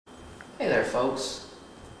Hey there, folks.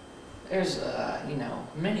 There's,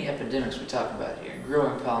 many epidemics we talk about here,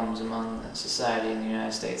 growing problems among society in the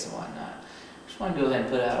United States and whatnot. Just want to go ahead and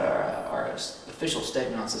put out our official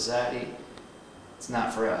statement on society. It's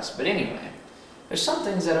not for us. But anyway, there's some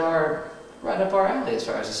things that are right up our alley as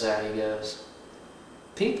far as society goes.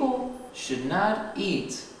 People should not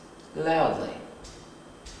eat loudly.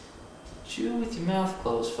 Chew with your mouth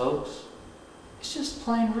closed, folks. It's just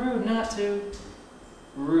plain rude not to.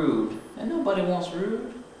 Rude. And nobody wants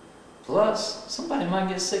rude. Plus, somebody might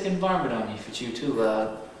get sick and vomit on you if you chew too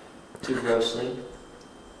loud, too grossly.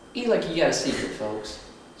 Eat like you got a secret, folks.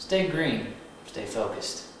 Stay green. Stay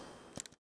focused.